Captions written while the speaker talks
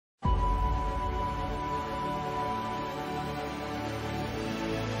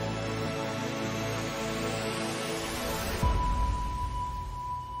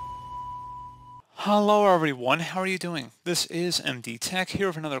Hello everyone, how are you doing? This is MD Tech here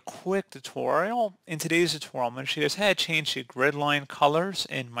with another quick tutorial. In today's tutorial, I'm going to show you guys how to change the grid line colors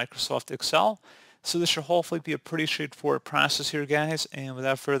in Microsoft Excel. So this should hopefully be a pretty straightforward process here, guys. And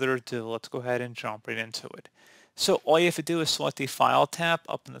without further ado, let's go ahead and jump right into it. So all you have to do is select the File tab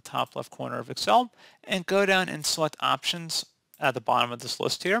up in the top left corner of Excel and go down and select Options at the bottom of this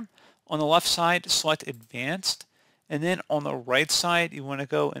list here. On the left side, select Advanced. And then on the right side, you want to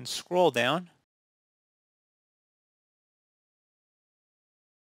go and scroll down.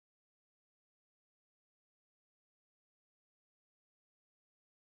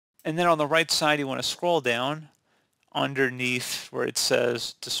 And then on the right side, you want to scroll down underneath where it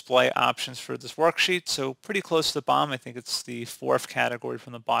says display options for this worksheet. So pretty close to the bottom. I think it's the fourth category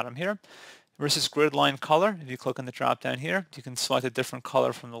from the bottom here. Versus grid line color. If you click on the drop down here, you can select a different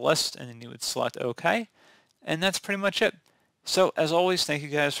color from the list and then you would select OK. And that's pretty much it. So as always, thank you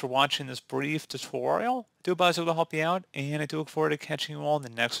guys for watching this brief tutorial. I do hope I was able to help you out, and I do look forward to catching you all in the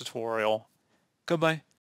next tutorial. Goodbye.